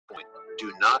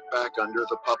Do not back under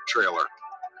the pup trailer.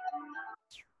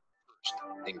 First,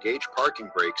 engage parking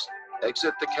brakes,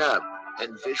 exit the cab,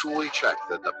 and visually check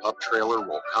that the pup trailer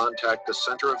will contact the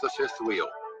center of the fifth wheel.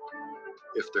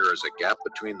 If there is a gap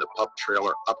between the pup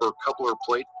trailer upper coupler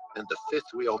plate and the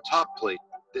fifth wheel top plate,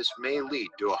 this may lead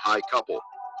to a high couple.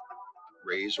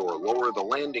 Raise or lower the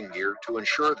landing gear to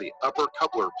ensure the upper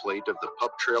coupler plate of the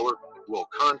pup trailer will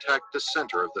contact the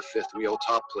center of the fifth wheel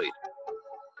top plate.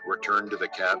 Return to the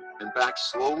cab and back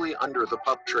slowly under the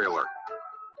pup trailer.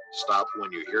 Stop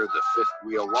when you hear the fifth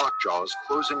wheel lock jaws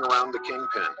closing around the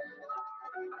kingpin.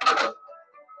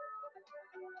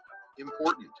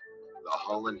 Important: the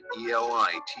Holland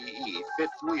ELITE fifth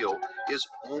wheel is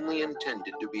only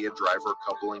intended to be a driver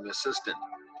coupling assistant.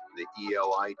 The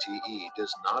ELITE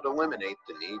does not eliminate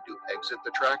the need to exit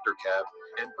the tractor cab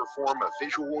and perform a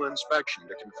visual inspection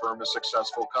to confirm a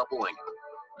successful coupling.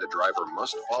 The driver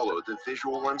must follow the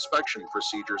visual inspection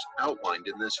procedures outlined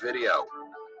in this video.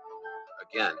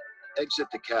 Again, exit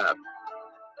the cab.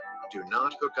 Do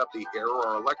not hook up the air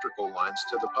or electrical lines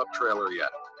to the pup trailer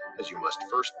yet, as you must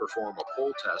first perform a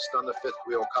pull test on the fifth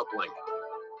wheel coupling.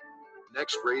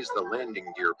 Next, raise the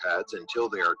landing gear pads until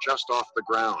they are just off the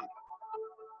ground.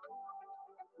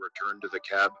 Return to the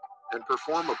cab and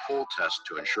perform a pull test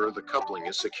to ensure the coupling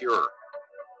is secure.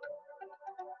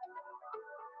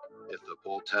 If the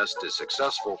pull test is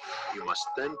successful, you must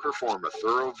then perform a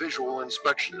thorough visual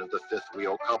inspection of the fifth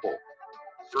wheel couple.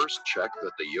 First, check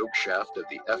that the yoke shaft of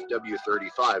the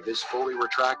FW35 is fully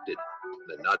retracted.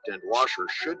 The nut and washer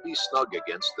should be snug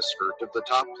against the skirt of the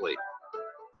top plate.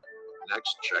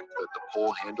 Next, check that the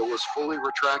pull handle is fully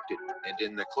retracted and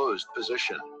in the closed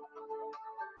position.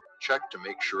 Check to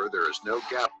make sure there is no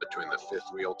gap between the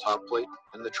fifth wheel top plate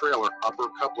and the trailer upper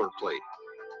coupler plate.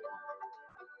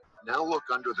 Now look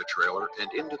under the trailer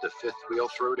and into the fifth wheel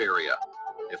throat area.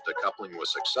 If the coupling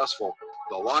was successful,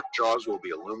 the lock jaws will be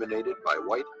illuminated by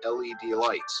white LED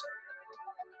lights.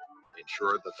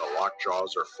 Ensure that the lock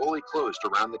jaws are fully closed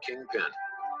around the kingpin.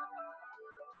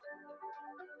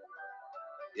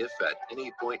 If at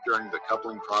any point during the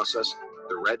coupling process,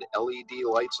 the red LED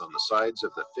lights on the sides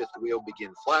of the fifth wheel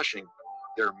begin flashing,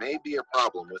 there may be a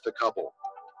problem with the couple.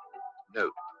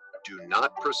 Note: do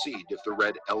not proceed if the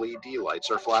red LED lights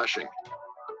are flashing.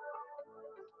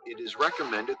 It is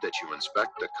recommended that you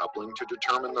inspect the coupling to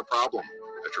determine the problem,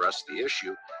 address the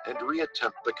issue, and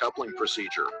reattempt the coupling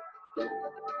procedure.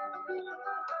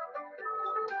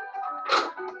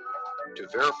 To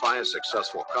verify a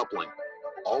successful coupling,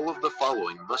 all of the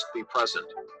following must be present.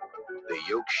 The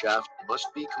yoke shaft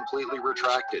must be completely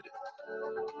retracted.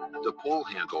 The pull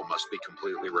handle must be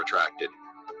completely retracted.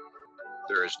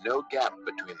 There is no gap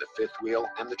between the fifth wheel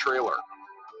and the trailer.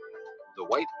 The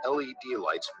white LED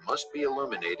lights must be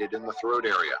illuminated in the throat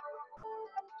area.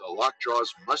 The lock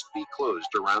jaws must be closed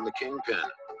around the kingpin.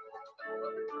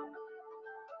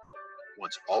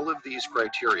 Once all of these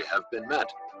criteria have been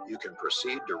met, you can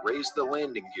proceed to raise the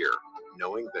landing gear,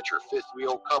 knowing that your fifth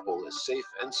wheel couple is safe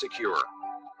and secure.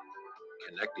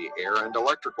 Connect the air and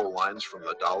electrical lines from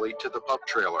the dolly to the pup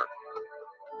trailer.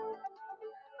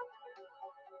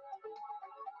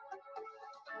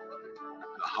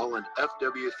 The Holland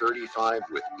FW35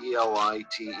 with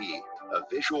ELITE, a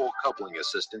visual coupling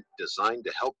assistant designed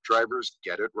to help drivers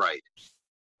get it right.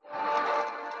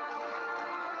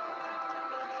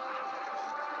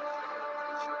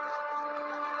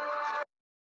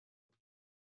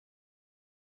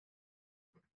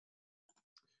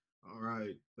 All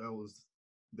right, that was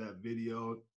that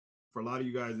video. For a lot of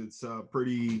you guys, it's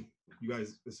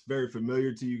it's very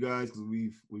familiar to you guys because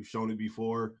we've shown it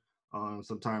before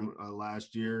sometime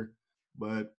last year.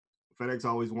 But FedEx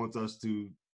always wants us to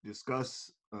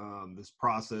discuss this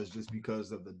process just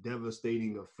because of the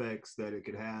devastating effects that it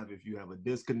could have if you have a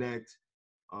disconnect,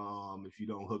 if you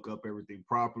don't hook up everything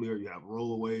properly, or you have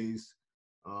rollaways.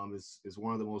 It's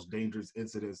one of the most dangerous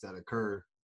incidents that occur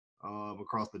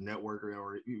across the network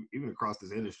or even across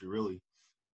this industry, really.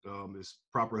 Is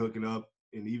proper hooking up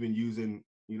and even using,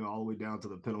 all the way down to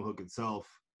the pintle hook itself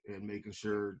and making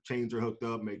sure chains are hooked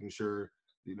up, making sure,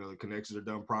 the connections are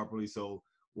done properly. So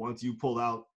once you pull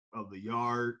out of the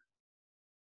yard,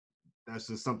 that's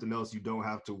just something else you don't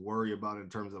have to worry about in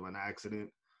terms of an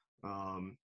accident.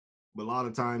 But a lot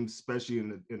of times, especially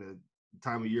in a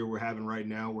time of year we're having right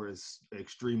now where it's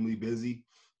extremely busy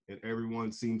and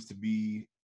everyone seems to be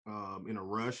in a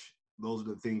rush, those are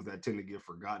the things that tend to get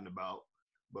forgotten about.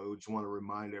 But we just want to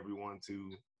remind everyone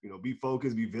to, be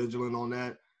focused, be vigilant on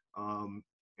that.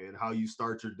 And how you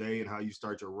start your day and how you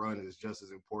start your run is just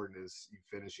as important as you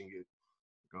finishing it.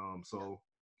 So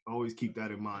always keep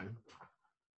that in mind.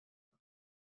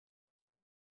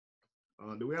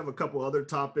 Do we have a couple other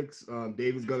topics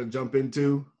David's going to jump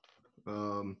into?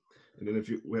 And then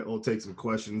we'll take some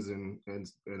questions and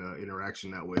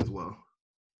interaction that way as well.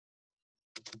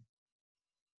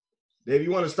 Dave,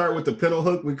 you want to start with the pintle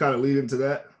hook? We kind of lead into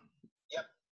that. Yep.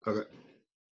 Okay.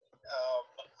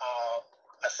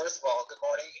 First of all, good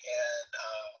morning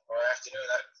or afternoon.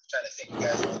 I'm trying to think you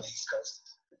guys are on the East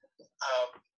Coast.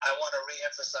 I want to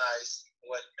reemphasize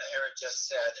what Aaron just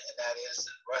said, and that is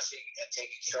rushing and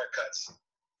taking shortcuts.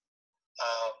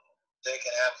 They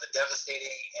can have a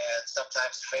devastating and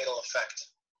sometimes fatal effect.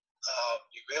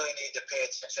 You really need to pay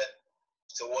attention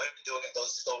to what you're doing,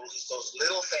 those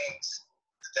little things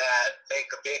that make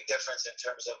a big difference in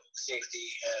terms of safety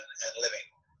and living.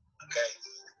 Okay.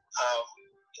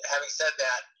 Having said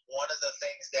that, one of the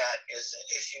things that is an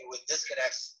issue with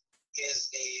disconnects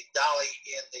is the dolly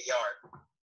in the yard.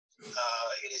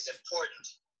 It is important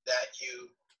that you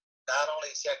not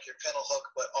only check your pintle hook,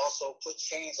 but also put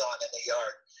chains on in the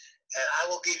yard. And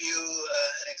I will give you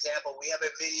an example. We have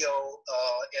a video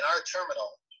in our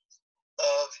terminal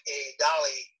of a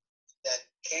dolly that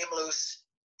came loose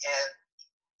and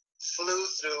flew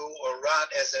through or run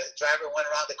as a driver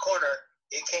went around the corner.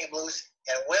 It came loose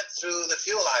and went through the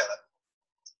fuel island.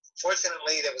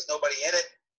 Fortunately, there was nobody in it,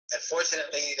 and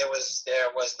fortunately, there was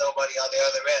nobody on the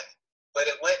other end. But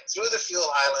it went through the fuel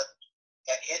island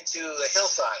and into the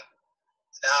hillside.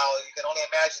 Now, you can only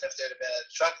imagine if there had been a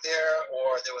truck there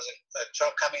or there was a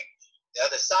truck coming the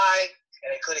other side,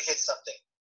 and it could have hit something.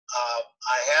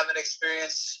 I haven't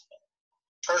experienced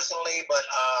personally, but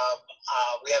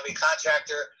we have a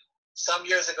contractor some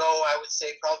years ago, I would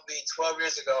say probably 12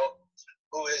 years ago,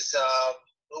 who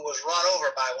was run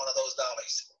over by one of those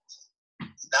dollies.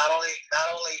 Not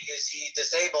only is he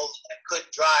disabled and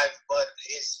couldn't drive, but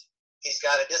he's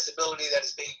got a disability that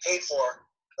is being paid for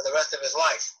the rest of his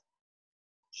life,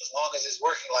 as long as his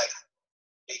working life,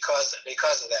 because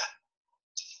of that.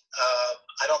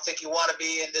 I don't think you want to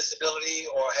be in disability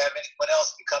or have anyone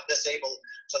else become disabled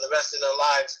for the rest of their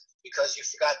lives because you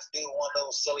forgot to do one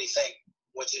little silly thing,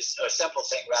 which is a simple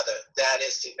thing rather. That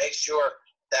is to make sure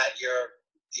that your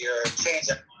chains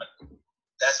are on.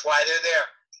 That's why they're there.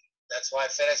 That's why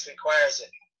FedEx requires it.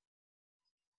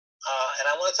 And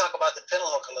I want to talk about the pintle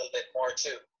hook a little bit more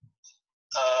too.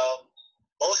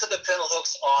 Most of the pintle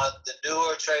hooks on the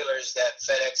newer trailers that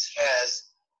FedEx has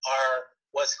are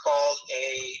what's called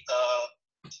a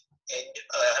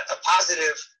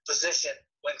positive position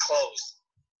when closed,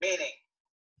 meaning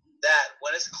that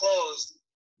when it's closed,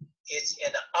 it's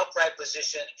in an upright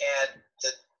position, and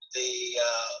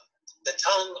the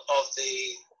tongue of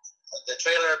the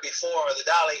trailer before, or the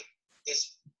dolly,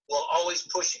 will always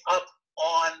push up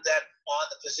on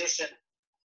the position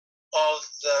of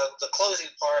the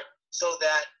closing part, so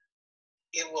that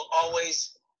it will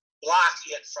always block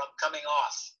it from coming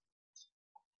off.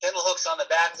 Pintle hooks on the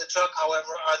back of the truck,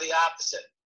 however, are the opposite.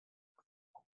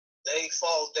 They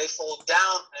fold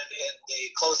down in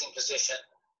the closing position,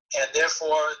 and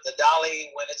therefore the dolly,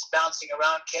 when it's bouncing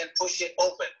around, can push it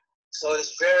open. So it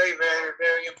is very, very,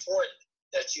 very important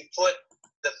that you put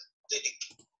the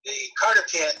carter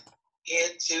pin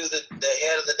into the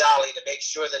head of the dolly to make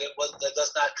sure that it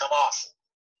does not come off.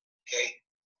 Okay,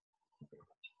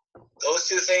 those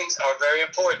two things are very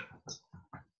important.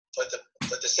 Put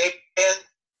the safety pin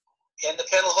in the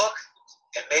pintle hook,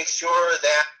 and make sure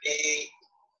that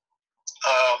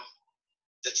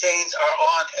the chains are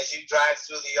on as you drive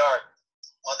through the yard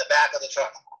on the back of the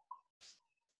truck.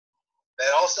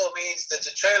 That also means that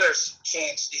the trailer's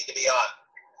chains need to be on.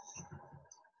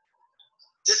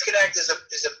 Disconnect is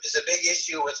a big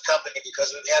issue with company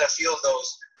because we've had a few of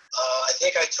those. I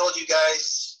think I told you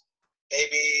guys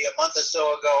maybe a month or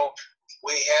so ago,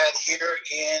 we had here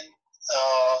in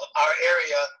our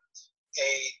area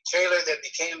a trailer that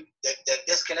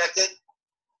disconnected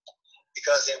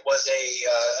because it was a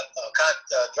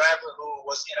driver who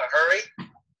was in a hurry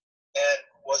and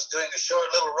was doing a short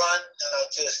little run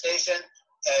to the station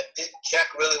and didn't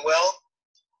check really well.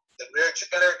 The rear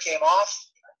trailer came off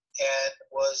and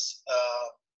was a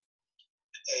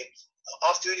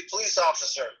off-duty police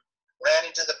officer ran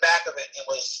into the back of it and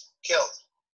was killed.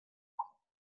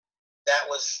 That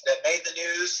made the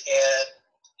news, and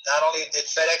not only did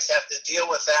FedEx have to deal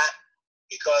with that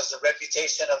because the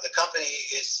reputation of the company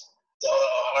is,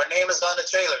 our name is on the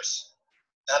trailers.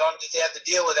 Not only did they have to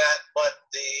deal with that, but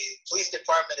the police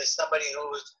department is somebody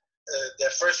who is, their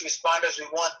first responders, we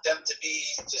want them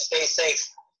to stay safe.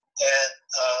 And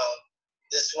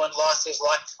this one lost his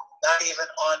life, not even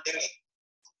on duty.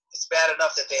 It's bad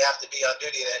enough that they have to be on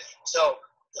duty then. So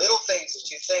little things that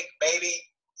you think maybe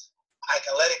I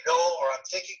can let it go, or I'm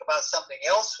thinking about something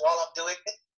else while I'm doing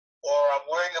it, or I'm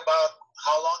worrying about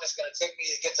how long it's going to take me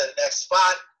to get to the next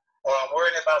spot, or I'm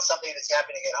worrying about something that's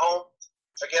happening at home.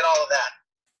 Forget all of that.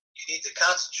 You need to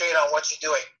concentrate on what you're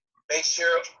doing. Make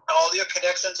sure all your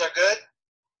connections are good.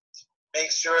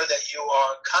 Make sure that you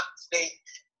are constantly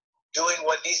doing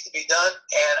what needs to be done.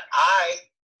 And I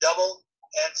double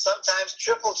and sometimes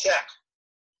triple check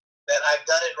that I've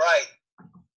done it right.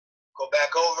 Go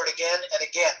back over it again and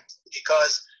again,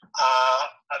 because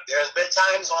there's been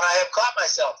times when I have caught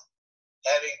myself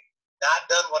having not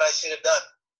done what I should have done.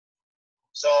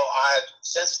 So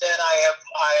since then I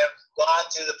have gone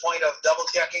to the point of double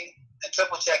checking and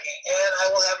triple checking, and I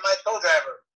will have my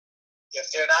co-driver,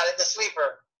 if they're not in the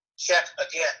sleeper, check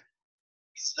again.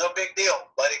 It's no big deal,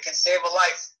 but it can save a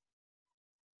life.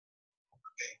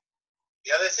 Okay.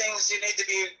 The other things you need to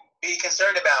be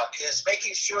concerned about is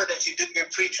making sure that you do your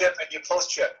pre-trip and your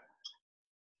post-trip.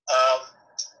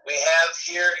 We have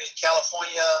here in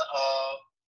California,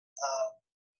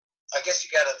 I guess you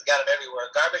got them everywhere,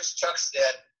 garbage trucks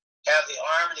that have the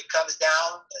arm that comes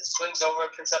down and swings over,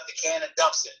 picks up the can and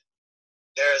dumps it.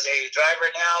 There's a driver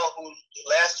now who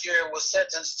last year was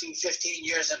sentenced to 15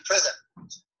 years in prison.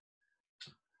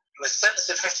 He was sentenced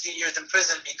to 15 years in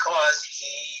prison because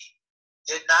he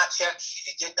did not check,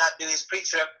 he did not do his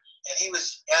pre-trip, and he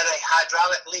had a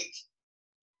hydraulic leak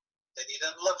that he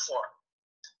didn't look for.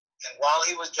 And while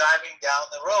he was driving down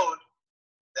the road,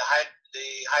 the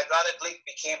hydraulic leak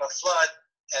became a flood,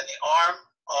 and the arm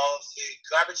of the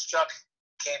garbage truck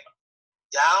came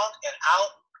down and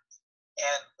out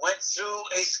and went through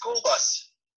a school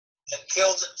bus and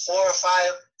killed 4 or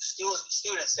 5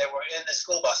 students that were in the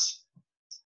school bus,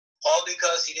 all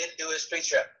because he didn't do his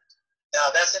pre-trip. Now,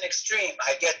 that's an extreme.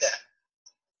 I get that.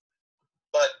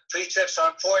 But pre-trips are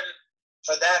important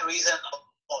for that reason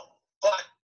alone. But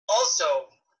also,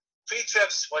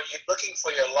 pre-trips where you're looking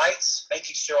for your lights,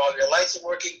 making sure all your lights are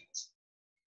working,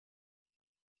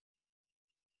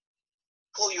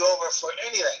 pull you over for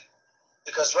anything.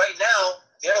 Because right now,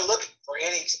 they're looking for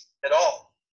anything at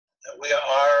all.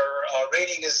 Our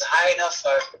rating is high enough,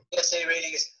 our PSA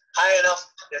rating is high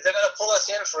enough that they're going to pull us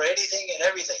in for anything and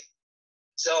everything.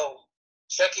 So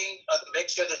checking, make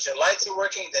sure that your lights are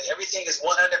working, that everything is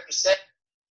 100%,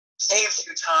 saves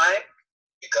you time,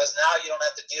 because now you don't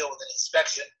have to deal with an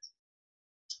inspection.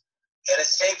 And it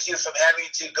saves you from having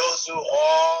to go through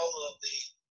all of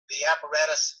the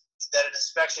apparatus that an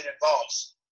inspection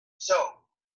involves. So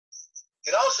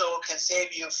it also can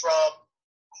save you from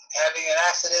having an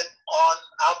accident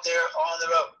out there on the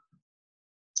road.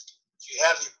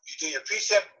 You do your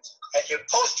pre-trip and your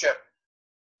post-trip.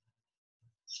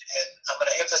 And I'm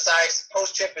going to emphasize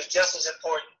post-trip is just as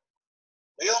important.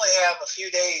 We only have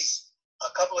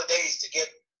a couple of days to get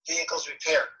vehicles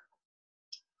repaired.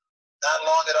 Not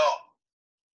long at all.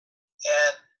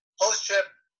 And post-trip,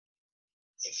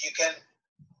 if you can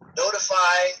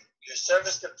notify your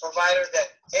service provider that,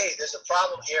 hey, there's a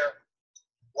problem here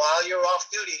while you're off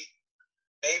duty,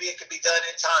 maybe it could be done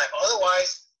in time.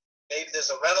 Otherwise, maybe there's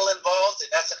a rental involved,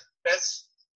 and that's an expense.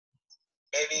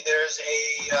 Maybe there's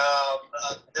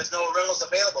there's no rentals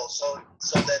available, so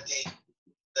that the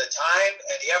time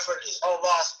and the effort is all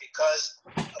lost because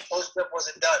a post-trip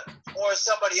wasn't done, or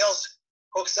somebody else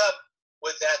hooks up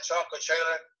with that truck or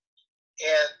trailer,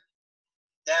 and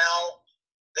now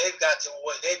they've got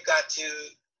to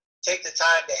take the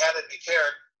time to have it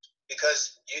repaired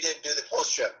because you didn't do the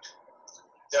post-trip.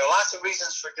 There are lots of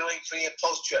reasons for doing pre and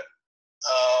post-trip.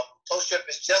 Post-trip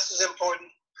is just as important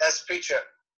as pre-trip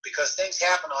because things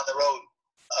happen on the road.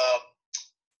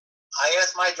 I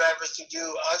ask my drivers to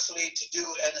do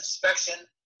an inspection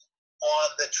on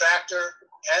the tractor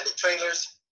and the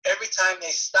trailers every time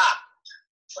they stop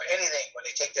for anything, when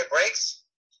they take their breaks,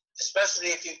 especially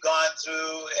if you've gone through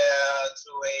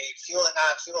a fuel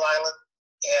island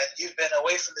and you've been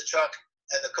away from the truck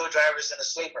and the co-driver's in a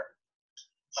sleeper.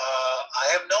 I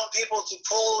have known people to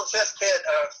pull the fifth pin,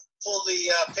 pull the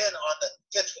pin on the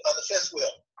fifth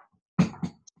wheel,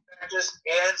 tractors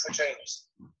and for trailers.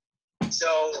 So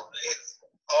it's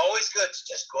always good to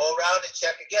just go around and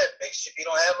check again. Make sure you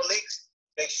don't have a leak.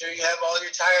 Make sure you have all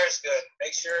your tires good.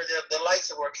 Make sure the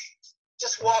lights are working.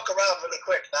 Just walk around really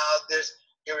quick. Now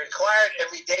you're required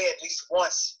every day at least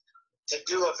once to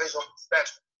do a visual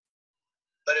inspection.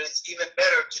 But it's even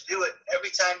better to do it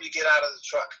every time you get out of the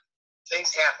truck.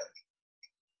 Things happen.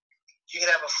 You can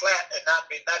have a flat and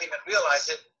not even realize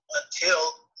it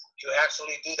until you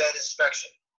actually do that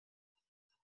inspection.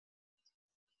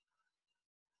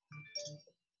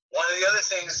 One of the other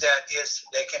things that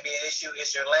can be an issue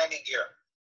is your landing gear.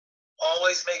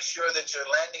 Always make sure that your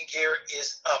landing gear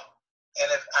is up.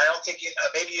 And if I don't think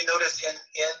maybe you noticed in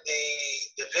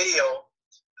the video,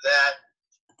 that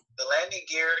the landing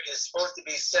gear is supposed to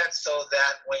be set so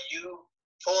that when you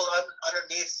pull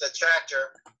underneath the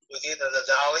tractor with either the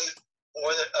dolly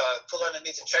or pull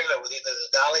underneath the trailer with either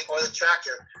the dolly or the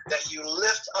tractor, that you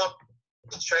lift up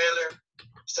the trailer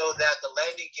so that the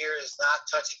landing gear is not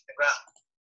touching the ground.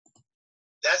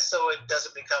 That's so it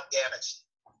doesn't become damaged.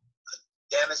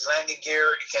 Damaged landing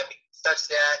gear can be such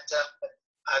that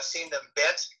I've seen them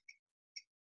bent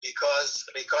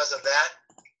because of that.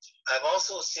 I've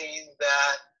also seen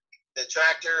that the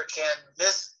tractor can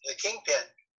miss the kingpin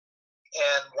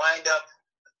and wind up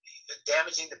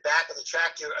damaging the back of the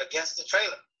tractor against the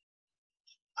trailer.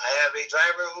 I have a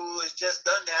driver who has just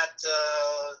done that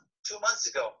 2 months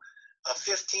ago, a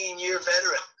 15-year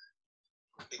veteran,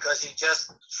 because he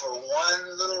just, for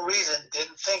one little reason,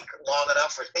 didn't think long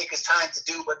enough or take his time to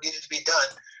do what needed to be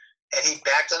done, and he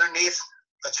backed underneath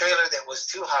a trailer that was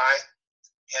too high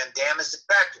and damaged the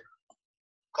tractor,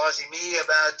 causing me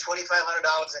about $2,500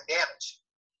 in damage.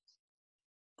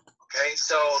 Okay,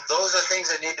 so those are things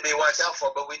that need to be watched out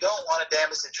for, but we don't want to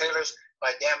damage the trailers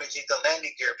by damaging the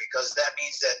landing gear, because that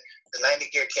means that the landing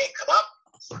gear can't come up,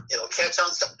 it'll catch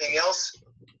on something else.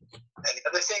 And the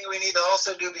other thing we need to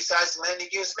also do besides the landing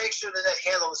gear is make sure that that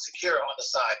handle is secure on the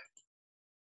side.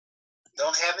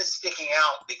 Don't have it sticking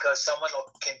out, because someone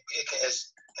can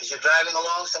as you're driving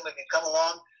along, someone can come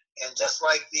along, and just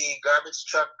like the garbage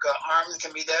truck arm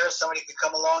can be there, somebody can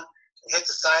come along and hit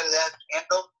the side of that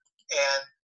handle, and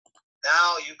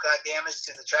now you've got damage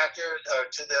to the tractor or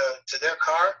to their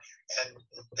car, and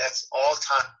that's all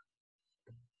time.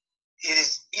 It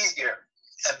is easier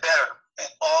and better in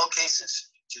all cases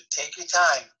to take your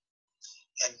time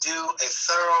and do a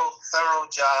thorough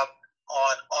job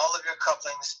on all of your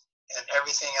couplings and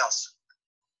everything else.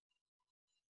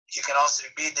 You can also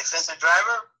be a defensive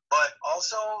driver, but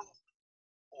also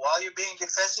while you're being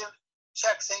defensive,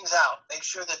 check things out. Make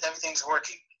sure that everything's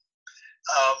working.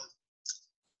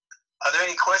 Are there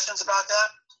any questions about that?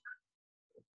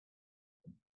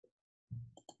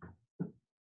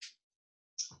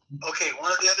 Okay,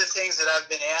 one of the other things that I've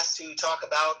been asked to talk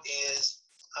about is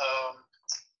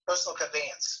personal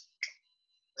conveyance.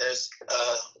 There's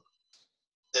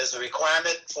a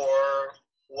requirement for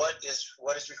what is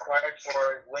required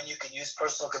for when you can use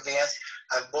personal conveyance.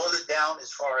 I've boiled it down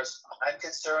as far as I'm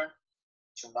concerned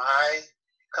to my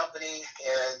company,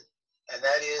 and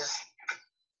that is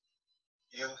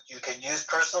you can use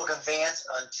personal conveyance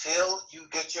until you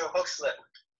get your hook slip.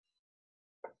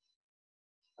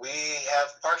 We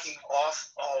have parking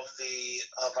off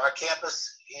of our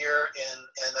campus here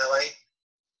in LA,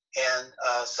 and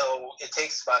so it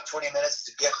takes about 20 minutes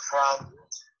to get from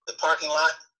the parking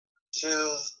lot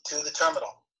to the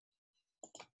terminal.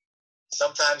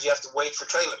 Sometimes you have to wait for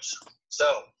trailers.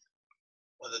 So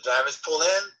when the drivers pull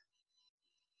in,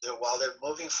 while they're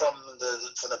moving from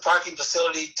the parking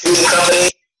facility to the company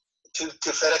to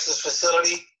FedEx's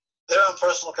facility, they're on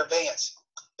personal conveyance.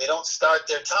 They don't start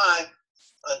their time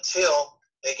until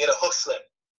they get a hook slip.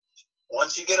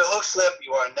 Once you get a hook slip,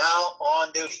 you are now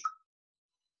on duty.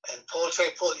 And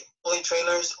pulling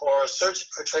trailers or searching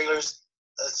for trailers,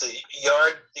 that's a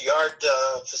yard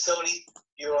facility,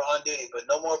 you're on duty. But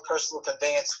no more personal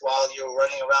conveyance while you're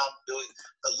running around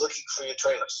looking for your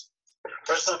trailers.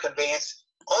 Personal conveyance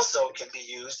also can be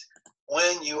used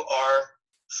when you are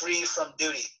free from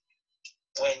duty.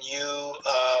 When you,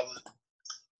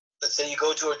 let's say you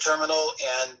go to a terminal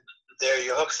and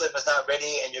your hook slip is not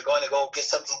ready and you're going to go get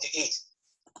something to eat.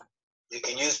 You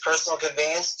can use personal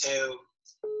conveyance to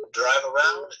drive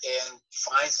around and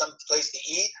find some place to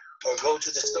eat, or go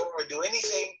to the store, or do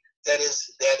anything that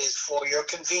is for your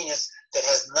convenience that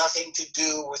has nothing to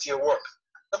do with your work.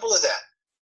 Simple as that.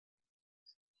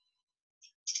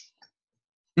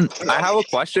 I have a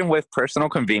question with personal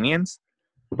convenience.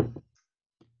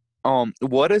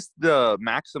 What is the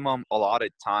maximum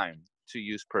allotted time to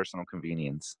use personal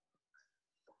convenience?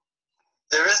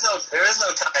 There is no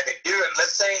time.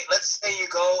 Let's say you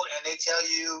go and they tell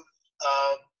you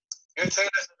your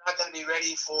trailers are not going to be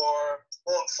ready for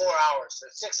 4 hours or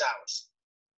 6 hours.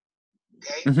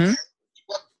 Okay. Mm-hmm.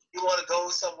 You want to go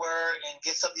somewhere and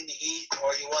get something to eat,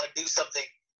 or you want to do something,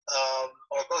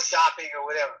 or go shopping or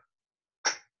whatever.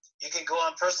 You can go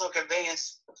on personal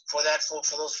conveyance for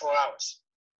those 4 hours.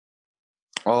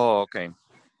 Oh, okay.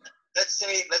 Let's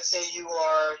say you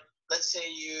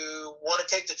want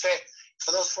to take the train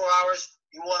for those 4 hours.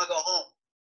 You want to go home.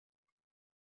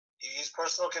 You use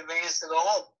personal conveyance to go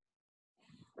home,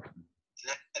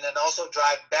 and then also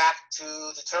drive back to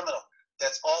the terminal.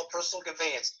 That's all personal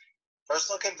conveyance.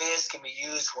 Personal conveyance can be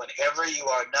used whenever you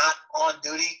are not on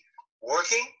duty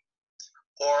working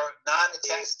or not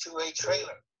attached to a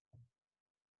trailer.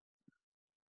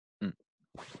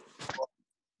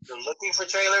 you're looking for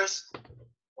trailers,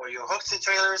 or you're hooked to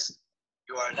trailers,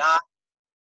 you are not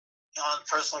on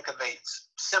personal conveyance.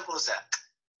 Simple as that.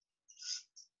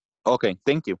 Okay,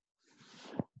 thank you.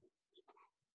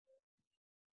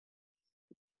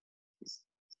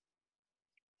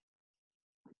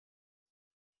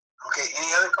 Okay,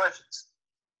 any other questions?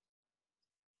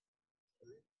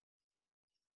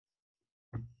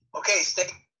 Okay, stay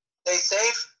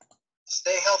safe,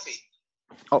 stay healthy.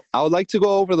 Oh, I would like to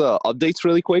go over the updates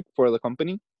really quick for the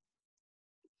company.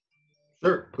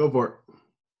 Sure, go for it.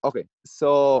 Okay,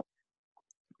 so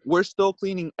we're still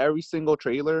cleaning every single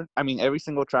trailer. I mean, every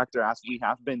single tractor as we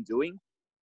have been doing.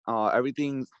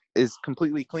 Everything is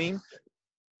completely clean.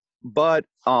 But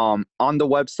on the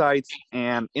websites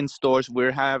and in stores,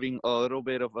 we're having a little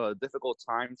bit of a difficult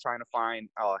time trying to find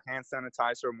hand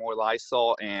sanitizer, more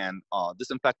Lysol, and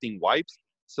disinfecting wipes.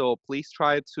 So please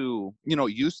try to,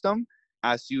 use them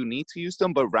as you need to use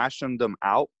them, but ration them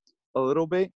out a little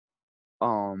bit.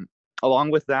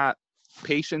 Along with that,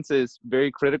 patience is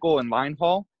very critical in line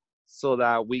haul so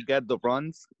that we get the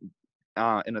runs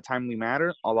in a timely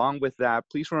manner. Along with that,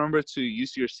 please remember to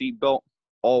use your seatbelt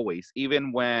always,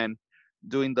 even when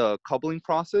doing the coupling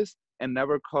process, and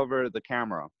never cover the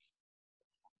camera.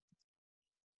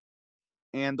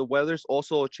 And the weather's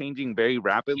also changing very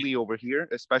rapidly over here,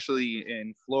 especially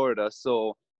in Florida.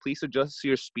 So please adjust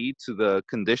your speed to the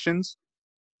conditions.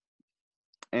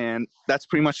 And that's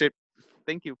pretty much it.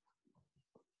 Thank you.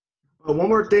 One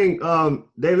more thing,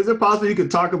 Dave, is it possible you could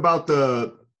talk about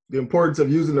the importance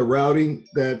of using the routing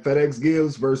that FedEx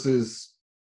gives versus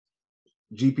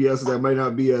GPS that might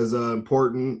not be as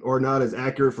important or not as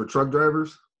accurate for truck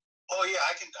drivers? Oh yeah,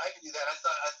 I can do that. I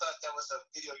thought that was a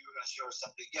video you were going to show or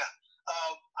something. Yeah,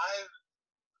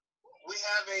 we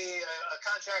have a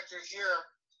contractor here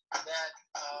that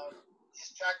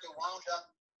his tractor wound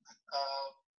up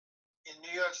in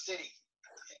New York City,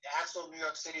 in actual New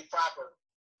York City proper,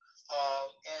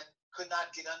 and could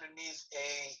not get underneath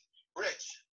a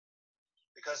bridge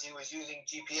because he was using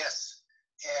GPS.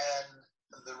 And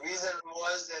the reason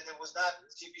was that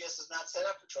GPS is not set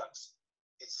up for trucks.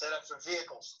 It's set up for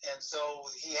vehicles. And so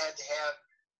he had to have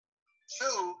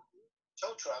two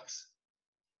tow trucks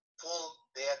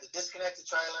they had to disconnect the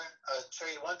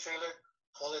one trailer,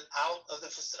 pull it out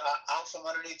from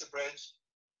underneath the bridge,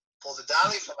 pull the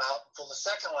dolly from out, pull the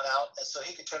second one out, and so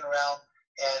he could turn around.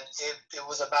 And it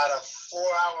was about a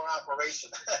 4-hour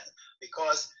operation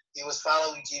because he was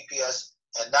following GPS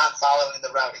and not following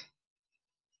the routing.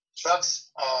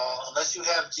 Trucks, unless you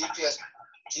have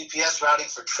GPS routing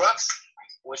for trucks,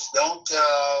 which don't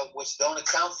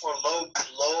account for low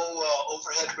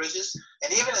overhead bridges,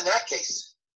 and even in that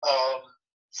case,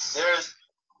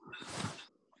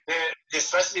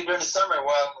 especially during the summer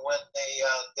when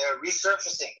they're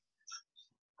resurfacing.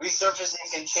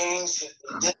 Resurfacing can change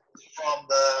from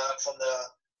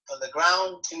the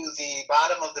ground to the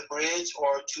bottom of the bridge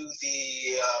or to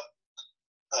the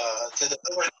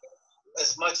overhead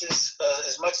as much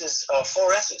as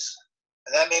 4 inches,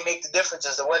 and that may make the difference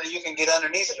as to whether you can get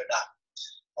underneath it or not.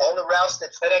 All the routes that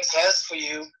FedEx has for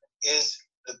you is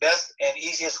the best and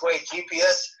easiest way.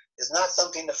 GPS is not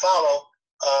something to follow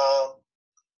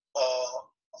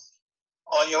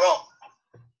on your own.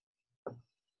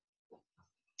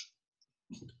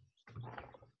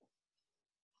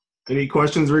 Any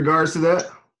questions in regards to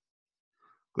that?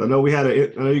 I know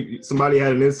somebody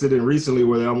had an incident recently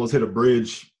where they almost hit a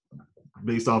bridge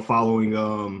based off following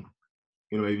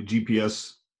maybe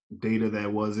GPS data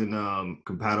that wasn't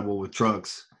compatible with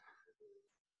trucks.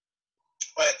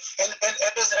 Right, and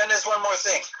there's one more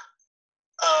thing.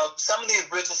 Some of these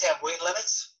bridges have weight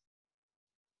limits,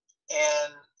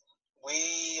 and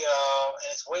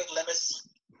it's weight limits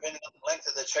depending on the length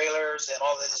of the trailers and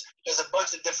all this. There's a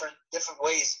bunch of different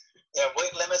ways. They have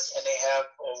weight limits and they have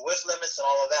width limits and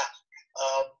all of that.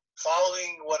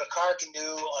 Following what a car can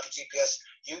do on a GPS,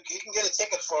 you can get a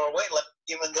ticket for a weight limit,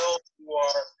 even though you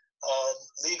are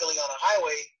legally on a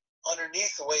highway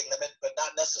underneath the weight limit, but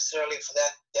not necessarily for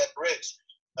that bridge,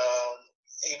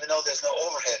 even though there's no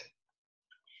overhead.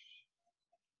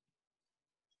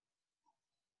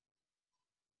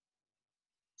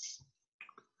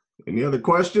 Any other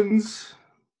questions?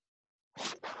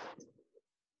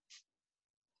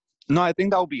 No, I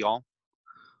think that will be all.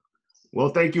 Well,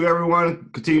 thank you, everyone.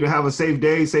 Continue to have a safe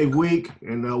day, safe week,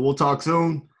 and we'll talk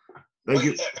soon. Thank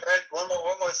you. One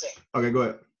more thing. Okay, go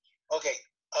ahead. Okay.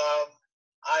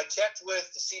 I checked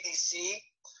with the CDC.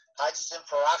 Hydrogen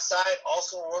peroxide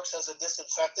also works as a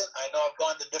disinfectant. I know I've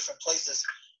gone to different places,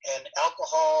 and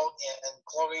alcohol and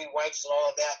chlorine wipes and all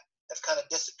of that have kind of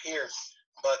disappeared.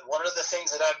 But one of the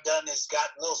things that I've done is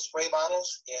gotten little spray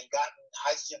bottles and gotten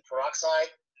hydrogen peroxide,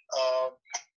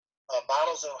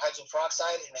 bottles of hydrogen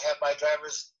peroxide, and have my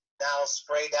drivers now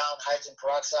spray down hydrogen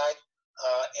peroxide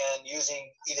and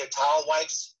using either towel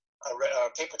wipes,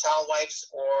 paper towel wipes,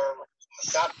 or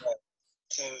shop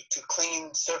to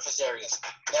clean surface areas.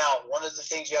 Now, one of the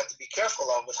things you have to be careful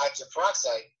of with hydrogen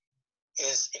peroxide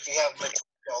is if you have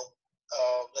material,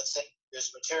 let's say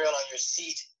there's material on your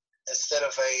seat instead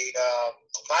of a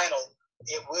vinyl,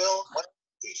 it will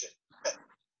teach it.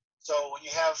 So when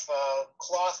you have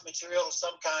cloth material of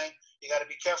some kind, you got to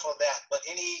be careful of that. But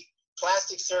any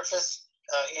plastic surface,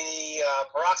 any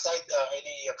peroxide,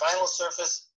 any vinyl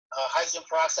surface, hydrogen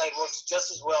peroxide works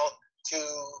just as well to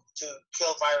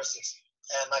kill viruses.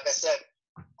 And like I said,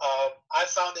 I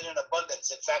found it in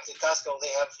abundance. In fact, at Costco,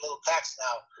 they have little packs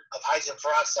now of hydrogen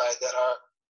peroxide that are,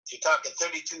 you're talking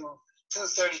 32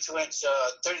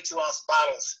 ounce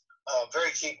bottles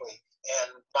very cheaply.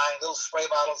 And buying little spray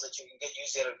bottles that you can get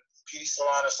used at a beauty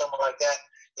salon or somewhere like that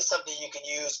is something you can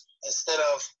use instead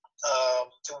of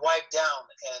to wipe down.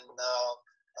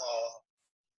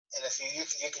 And if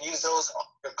you can use those on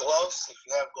your gloves. If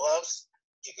you have gloves,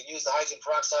 you can use the hydrogen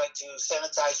peroxide to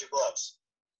sanitize your gloves.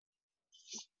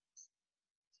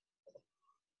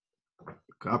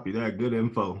 Copy that. Good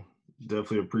info.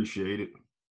 Definitely appreciate it.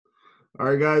 All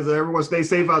right, guys. Everyone stay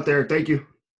safe out there. Thank you.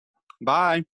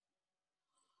 Bye.